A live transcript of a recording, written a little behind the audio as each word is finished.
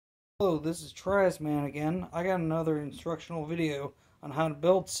Hello, this is Trazman again. I got another instructional video on how to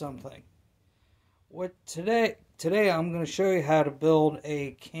build something. Today I'm going to show you how to build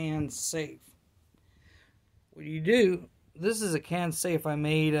a can safe. What you do, this is a can safe I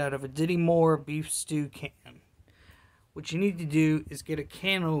made out of a Diddy Moore beef stew can. What you need to do is get a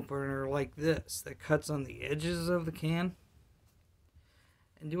can opener like this that cuts on the edges of the can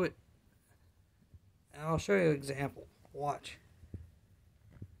and do it. And I'll show you an example. Watch.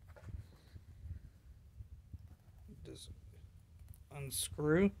 Just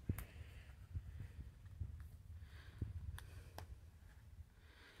unscrew.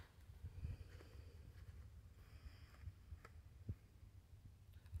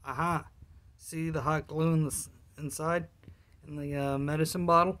 Aha! See the hot glue in the inside in the medicine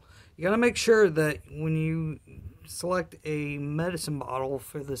bottle? You gotta make sure that when you select a medicine bottle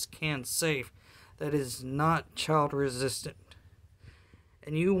for this can safe that is not child resistant.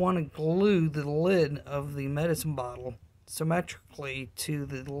 And you want to glue the lid of the medicine bottle symmetrically to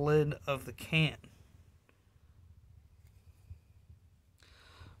the lid of the can.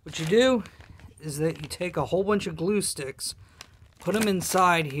 What you do is that you take a whole bunch of glue sticks, put them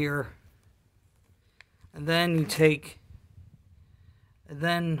inside here, and then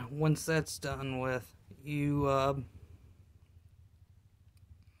once that's done with, you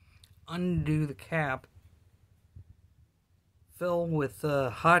undo the cap, fill with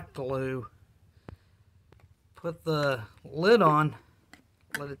hot glue, put the lid on,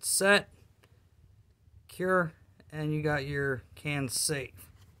 let it set, cure, and you got your can safe.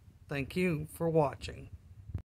 Thank you for watching.